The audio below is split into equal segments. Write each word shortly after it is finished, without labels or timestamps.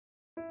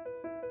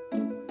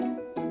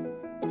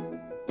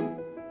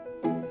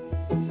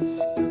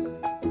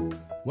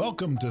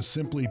Welcome to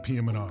Simply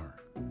PM&R,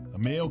 a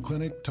Mayo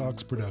Clinic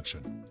Talks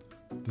production.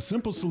 The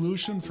simple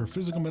solution for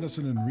physical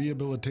medicine and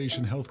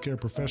rehabilitation healthcare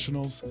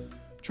professionals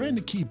trying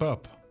to keep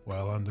up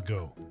while on the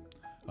go.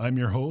 I'm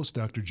your host,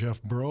 Dr.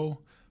 Jeff Bro,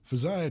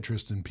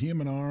 physiatrist in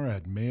PM&R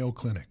at Mayo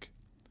Clinic.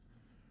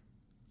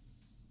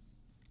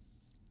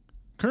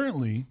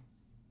 Currently,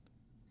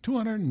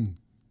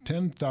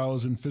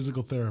 210,000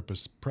 physical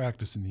therapists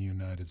practice in the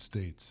United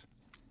States.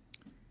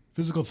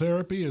 Physical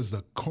therapy is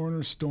the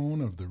cornerstone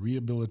of the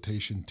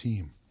rehabilitation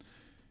team.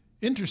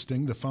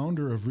 Interesting, the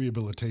founder of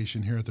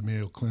rehabilitation here at the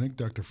Mayo Clinic,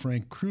 Dr.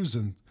 Frank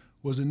Krusen,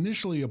 was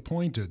initially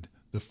appointed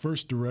the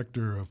first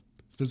director of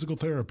physical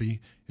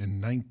therapy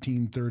in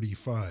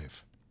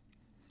 1935.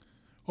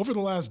 Over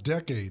the last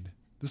decade,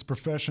 this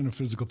profession of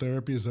physical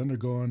therapy has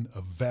undergone a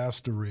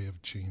vast array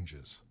of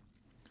changes.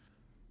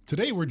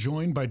 Today we're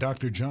joined by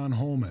Dr. John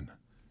Holman,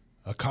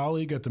 a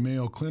colleague at the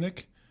Mayo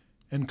Clinic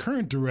and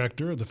current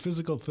director of the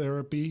physical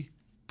therapy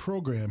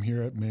program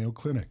here at Mayo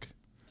Clinic.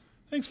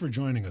 Thanks for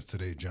joining us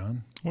today,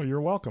 John. Well, you're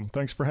welcome.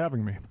 Thanks for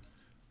having me.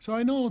 So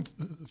I know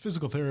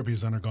physical therapy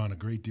has undergone a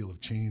great deal of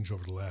change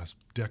over the last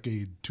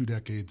decade, 2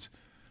 decades.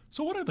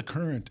 So what are the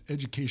current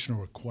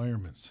educational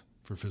requirements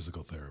for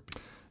physical therapy?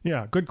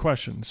 Yeah, good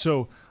question.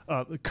 So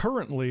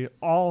currently,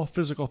 all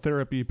physical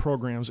therapy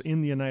programs in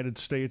the United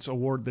States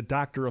award the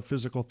Doctor of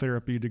Physical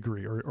Therapy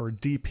degree, or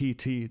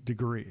DPT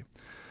degree.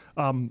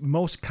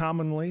 Most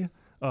commonly,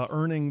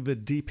 earning the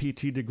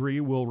DPT degree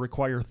will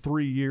require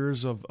 3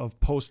 years of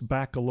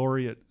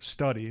post-baccalaureate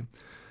study.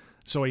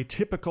 So a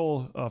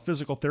typical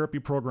physical therapy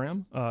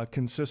program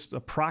consists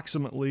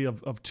approximately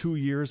of 2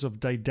 years of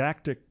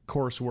didactic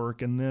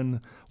coursework and then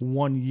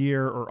 1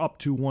 year or up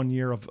to 1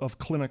 year of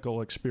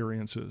clinical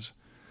experiences.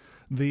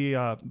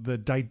 The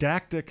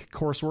didactic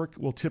coursework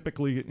will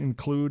typically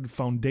include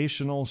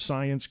foundational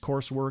science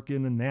coursework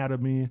in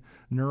anatomy,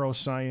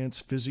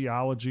 neuroscience,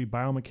 physiology,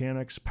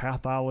 biomechanics,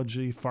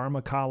 pathology,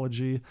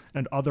 pharmacology,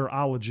 and other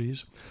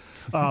ologies.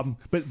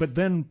 But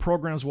then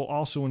programs will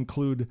also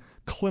include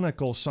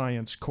clinical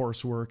science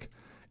coursework,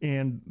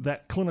 and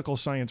that clinical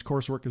science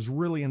coursework is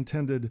really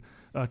intended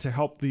to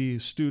help the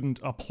student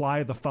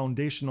apply the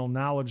foundational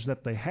knowledge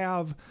that they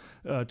have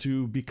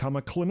to become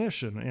a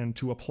clinician and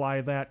to apply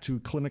that to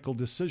clinical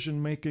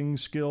decision-making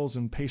skills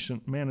and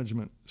patient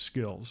management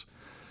skills.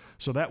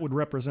 So that would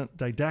represent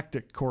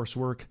didactic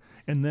coursework,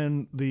 and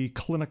then the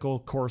clinical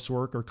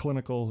coursework or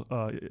clinical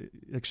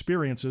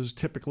experiences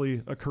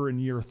typically occur in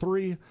year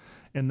 3,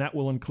 and that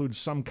will include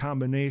some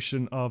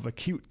combination of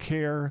acute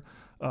care,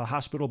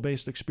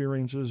 hospital-based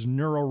experiences,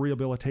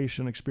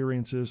 neurorehabilitation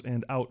experiences,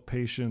 and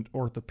outpatient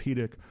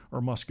orthopedic or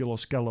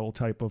musculoskeletal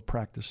type of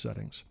practice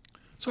settings.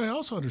 So I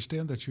also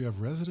understand that you have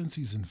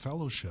residencies and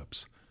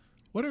fellowships.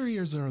 What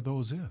areas are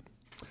those in?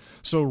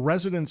 So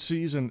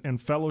residencies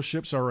and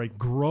fellowships are a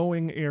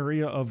growing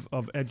area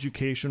of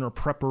education or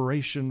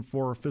preparation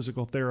for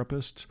physical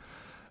therapists.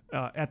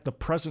 At the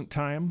present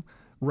time,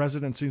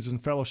 residencies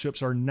and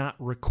fellowships are not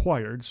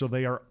required, so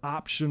they are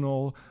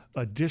optional,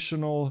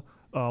 additional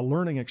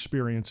learning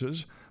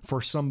experiences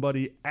for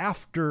somebody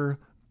after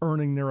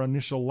earning their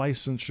initial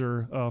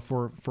licensure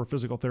for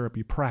physical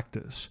therapy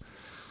practice.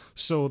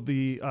 So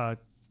the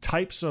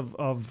types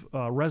of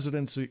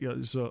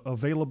residencies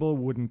available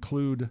would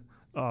include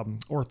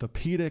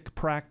orthopedic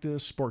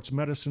practice, sports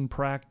medicine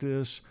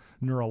practice,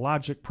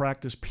 neurologic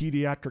practice,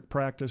 pediatric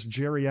practice,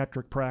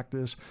 geriatric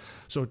practice.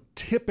 So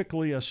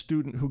typically a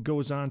student who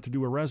goes on to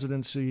do a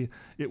residency,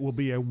 it will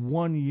be a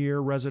 1-year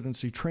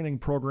residency training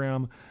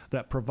program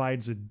that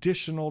provides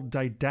additional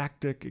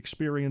didactic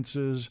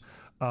experiences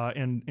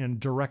and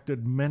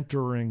directed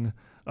mentoring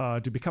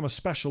to become a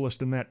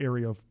specialist in that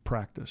area of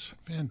practice.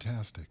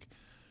 Fantastic.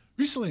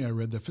 Recently I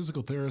read that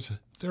physical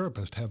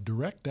therapists have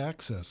direct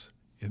access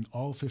in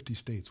all 50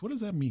 states. What does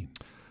that mean?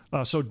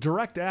 So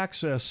direct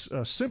access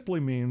simply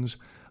means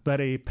that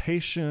a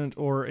patient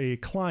or a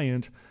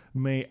client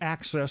may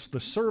access the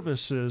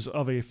services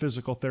of a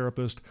physical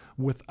therapist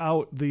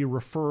without the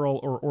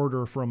referral or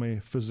order from a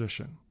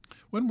physician.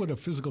 When would a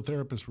physical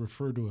therapist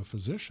refer to a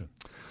physician?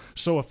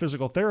 So a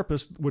physical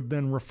therapist would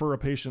then refer a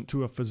patient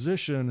to a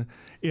physician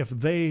if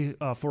they,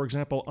 for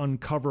example,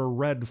 uncover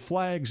red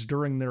flags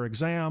during their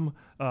exam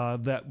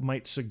that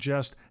might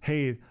suggest,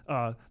 hey,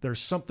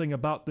 there's something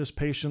about this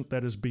patient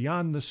that is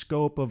beyond the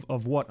scope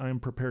of what I'm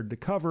prepared to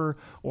cover,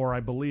 or I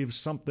believe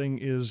something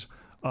is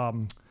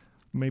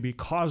maybe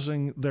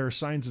causing their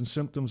signs and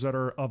symptoms that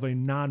are of a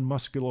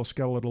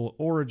non-musculoskeletal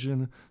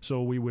origin.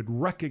 So we would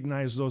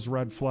recognize those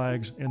red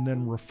flags and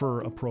then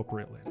refer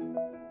appropriately.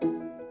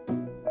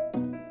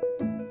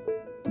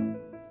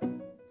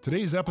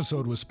 Today's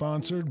episode was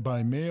sponsored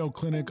by Mayo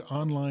Clinic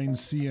Online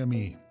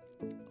CME,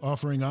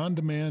 offering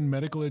on-demand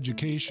medical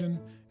education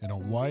in a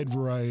wide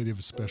variety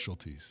of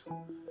specialties.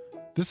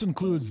 This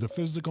includes the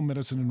Physical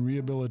Medicine and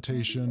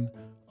Rehabilitation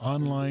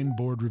online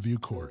board review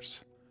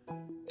course.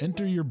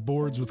 Enter your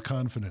boards with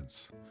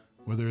confidence,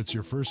 whether it's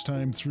your first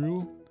time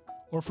through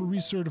or for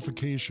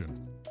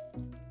recertification.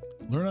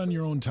 Learn on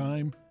your own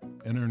time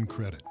and earn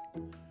credit.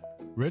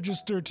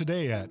 Register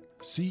today at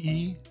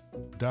ce.mayo.com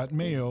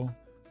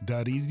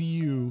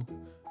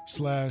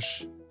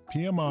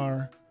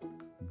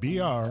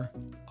www.edu/PMR-BR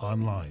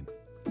online.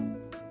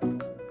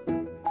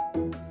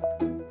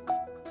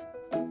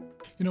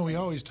 You know, we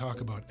always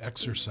talk about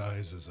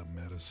exercise as a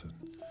medicine.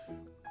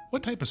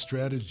 What type of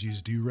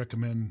strategies do you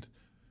recommend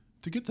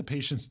to get the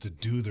patients to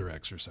do their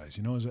exercise?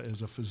 You know,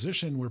 as a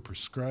physician, we're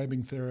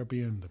prescribing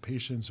therapy and the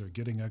patients are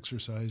getting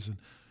exercise, and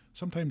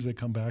sometimes they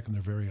come back and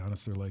they're very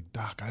honest. They're like,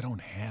 "Doc, I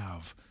don't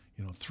have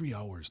 3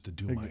 hours to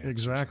do my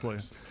Exactly.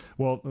 exercise."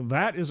 Well,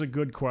 that is a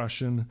good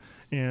question.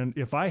 And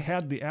if I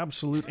had the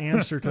absolute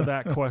answer to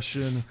that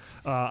question,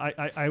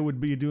 I would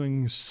be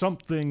doing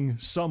something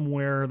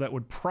somewhere that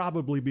would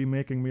probably be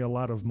making me a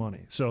lot of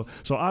money. So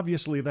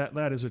obviously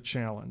that is a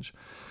challenge.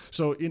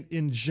 So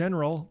in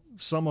general,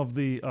 some of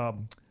the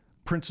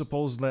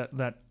principles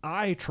that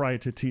I try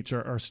to teach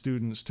our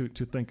students to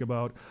think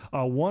about,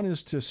 one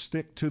is to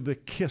stick to the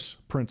KISS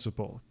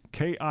principle.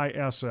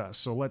 KISS.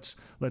 So let's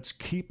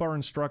keep our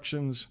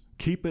instructions,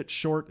 keep it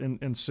short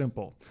and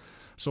simple.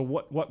 So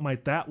what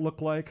might that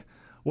look like?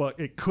 Well,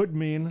 it could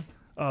mean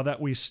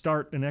that we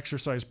start an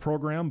exercise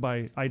program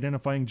by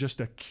identifying just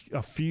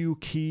a few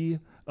key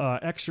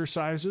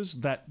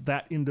exercises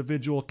that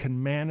individual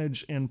can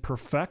manage and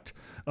perfect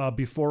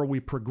before we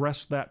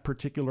progress that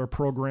particular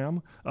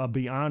program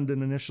beyond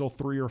an initial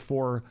 3 or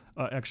 4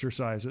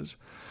 exercises.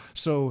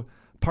 So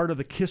part of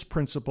the KISS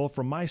principle,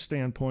 from my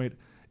standpoint,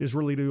 is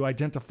really to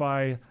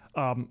identify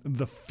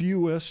the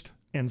fewest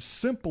and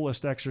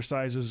simplest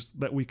exercises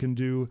that we can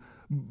do,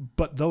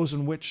 but those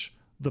in which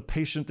the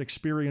patient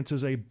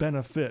experiences a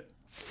benefit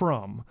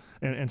from.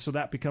 And so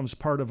that becomes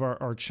part of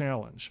our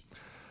challenge.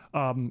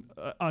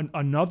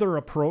 Another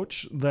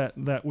approach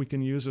that we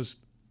can use is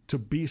to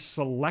be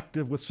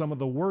selective with some of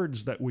the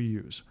words that we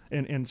use.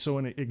 And so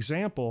an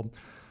example,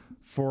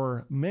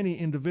 for many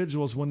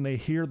individuals, when they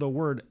hear the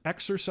word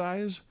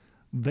exercise,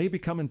 they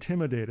become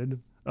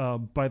intimidated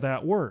by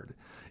that word.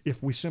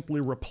 If we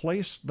simply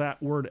replace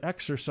that word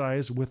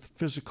exercise with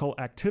physical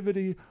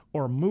activity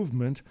or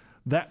movement,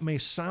 that may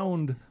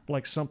sound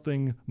like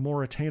something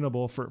more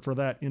attainable for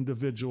that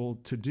individual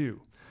to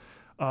do.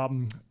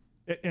 And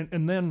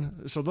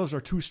then, so those are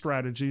 2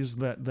 strategies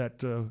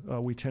that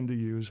we tend to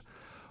use.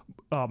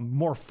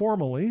 More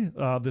formally,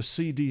 the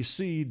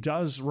CDC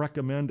does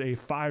recommend a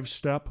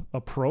 5-step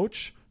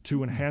approach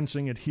to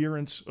enhancing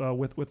adherence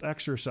with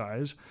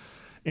exercise.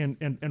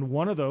 And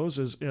one of those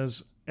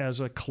is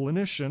as a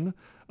clinician,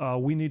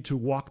 we need to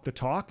walk the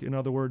talk. In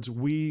other words,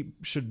 we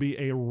should be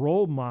a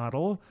role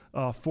model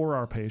for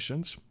our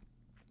patients.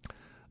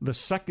 The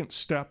second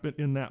step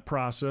in that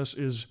process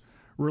is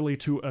really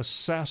to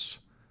assess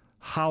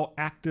how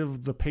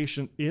active the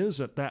patient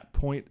is at that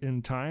point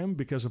in time,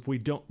 because if we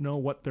don't know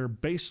what their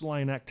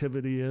baseline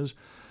activity is,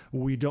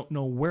 we don't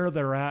know where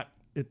they're at,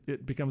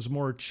 it becomes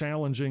more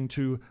challenging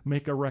to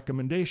make a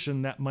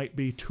recommendation that might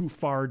be too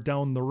far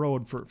down the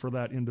road for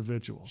that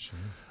individual.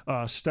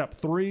 Sure. Step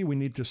 3, we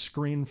need to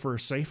screen for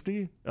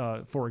safety.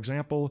 For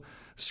example,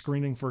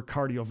 screening for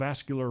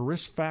cardiovascular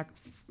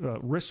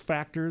risk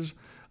factors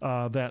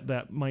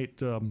that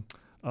might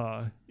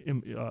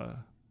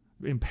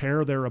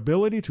impair their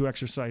ability to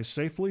exercise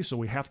safely. So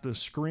we have to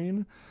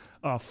screen.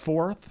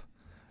 Fourth,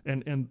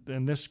 and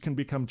this can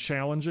become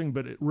challenging,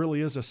 but it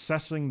really is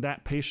assessing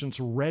that patient's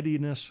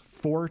readiness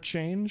for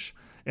change.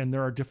 And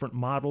there are different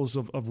models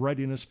of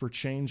readiness for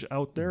change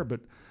out there, but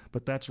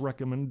that's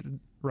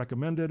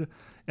recommended.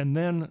 And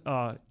then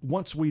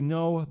once we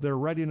know their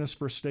readiness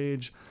for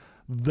stage,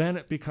 then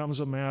it becomes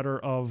a matter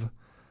of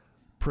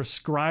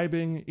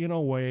prescribing in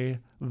a way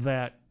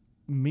that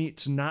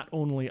meets not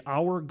only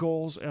our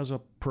goals as a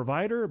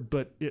provider,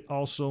 but it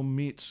also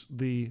meets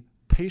the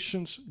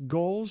patient's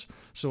goals.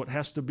 So it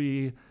has to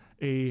be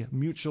a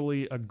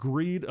mutually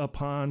agreed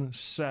upon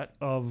set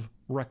of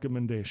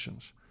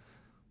recommendations.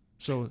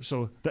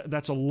 So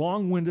that's a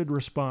long-winded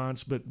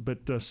response,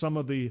 but some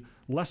of the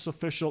less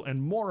official and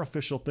more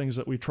official things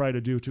that we try to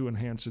do to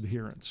enhance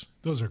adherence.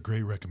 Those are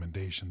great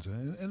recommendations,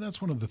 and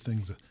that's one of the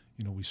things that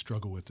we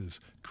struggle with is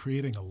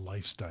creating a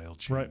lifestyle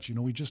change. Right.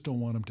 We just don't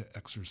want them to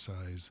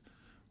exercise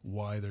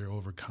why they're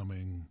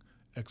overcoming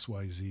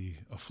XYZ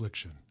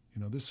affliction.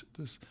 This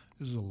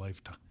is a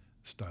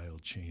lifestyle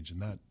change,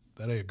 and that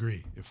I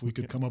agree. If we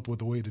could come up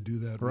with a way to do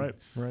that, right.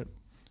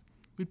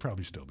 We'd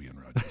probably still be in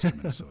Rochester,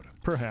 Minnesota.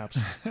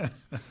 Perhaps.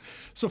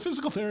 So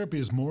physical therapy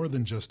is more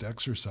than just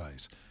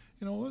exercise.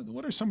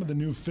 What are some of the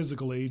new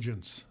physical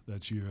agents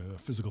that you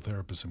physical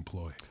therapists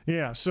employ?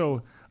 Yeah,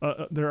 so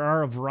there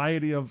are a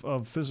variety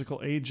of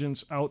physical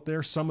agents out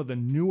there. Some of the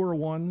newer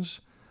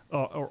ones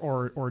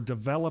or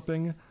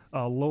developing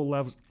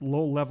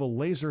low-level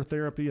laser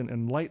therapy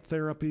and light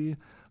therapy,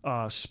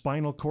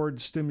 spinal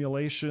cord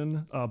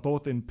stimulation,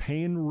 both in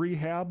pain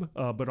rehab,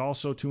 but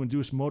also to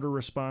induce motor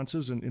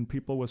responses in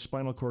people with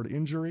spinal cord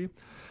injury.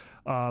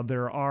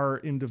 There are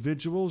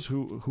individuals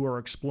who are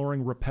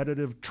exploring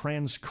repetitive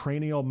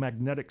transcranial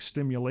magnetic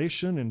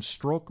stimulation and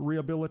stroke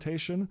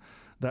rehabilitation.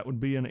 That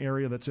would be an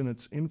area that's in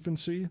its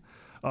infancy.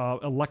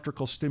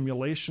 Electrical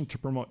stimulation to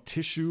promote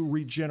tissue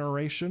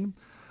regeneration.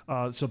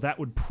 So that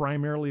would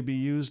primarily be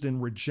used in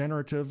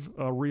regenerative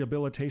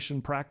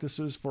rehabilitation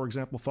practices, for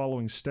example,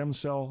 following stem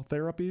cell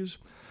therapies.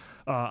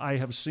 I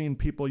have seen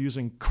people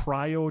using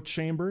cryo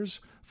chambers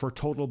for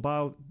total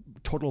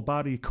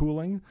body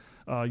cooling.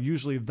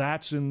 Usually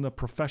that's in the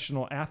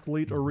professional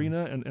athlete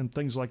arena and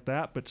things like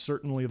that, but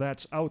certainly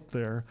that's out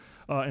there.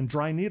 And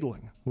dry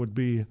needling would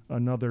be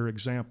another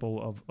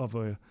example of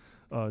a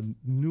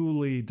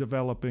newly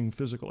developing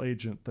physical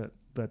agent that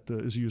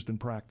is used in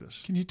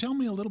practice. Can you tell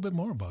me a little bit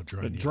more about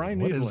dry needling? Dry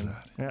needling.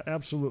 What is that?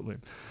 Absolutely.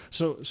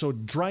 So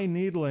dry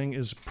needling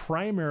is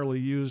primarily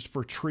used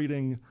for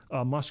treating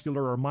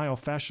muscular or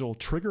myofascial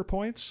trigger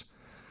points.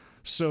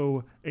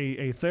 So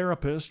a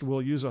therapist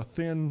will use a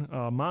thin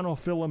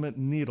monofilament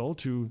needle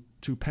to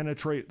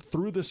penetrate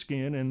through the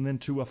skin and then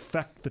to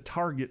affect the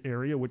target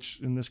area, which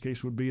in this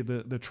case would be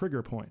the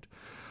trigger point.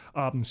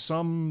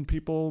 Some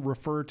people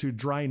refer to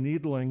dry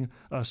needling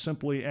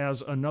simply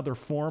as another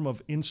form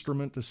of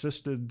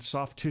instrument-assisted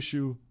soft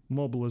tissue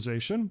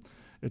mobilization.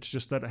 It's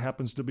just that it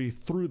happens to be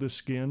through the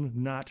skin,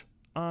 not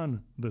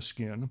on the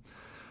skin.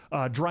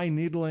 Dry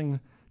needling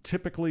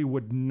typically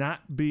would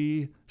not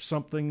be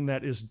something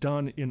that is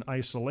done in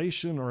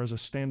isolation or as a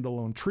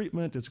standalone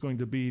treatment. It's going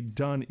to be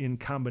done in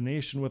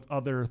combination with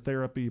other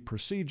therapy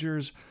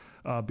procedures,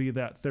 be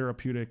that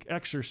therapeutic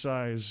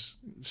exercise,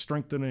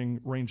 strengthening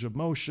range of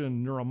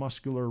motion,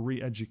 neuromuscular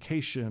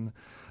re-education.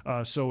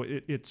 So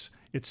it's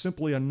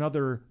simply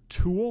another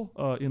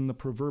tool in the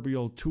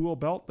proverbial tool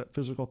belt that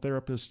physical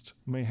therapists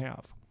may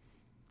have.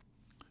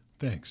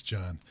 Thanks,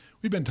 John.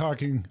 We've been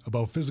talking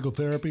about physical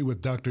therapy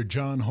with Dr.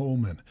 John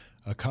Holman,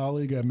 a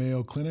colleague at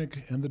Mayo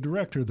Clinic and the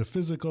director of the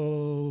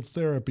physical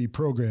therapy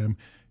program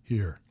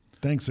here.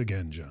 Thanks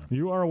again, John.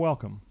 You are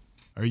welcome.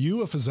 Are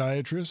you a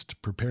physiatrist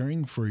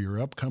preparing for your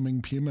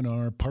upcoming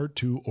PM&R Part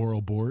 2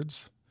 oral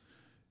boards?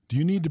 Do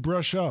you need to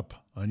brush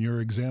up on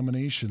your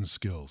examination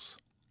skills?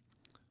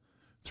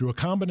 Through a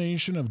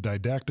combination of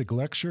didactic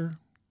lecture,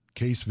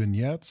 case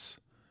vignettes,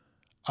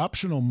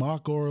 optional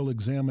mock oral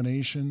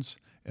examinations,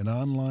 and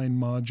online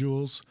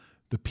modules,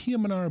 the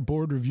PM&R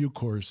Board Review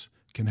course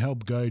can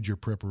help guide your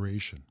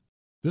preparation.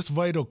 This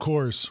vital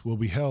course will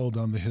be held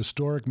on the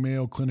historic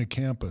Mayo Clinic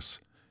campus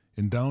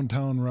in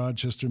downtown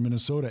Rochester,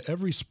 Minnesota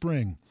every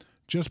spring,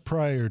 just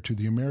prior to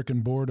the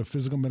American Board of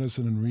Physical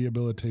Medicine and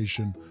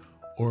Rehabilitation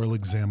oral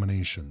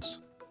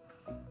examinations.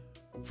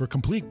 For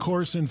complete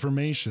course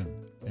information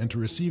and to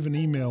receive an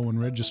email when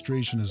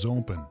registration is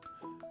open,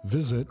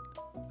 visit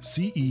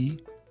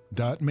ce.mayo.edu/PMR.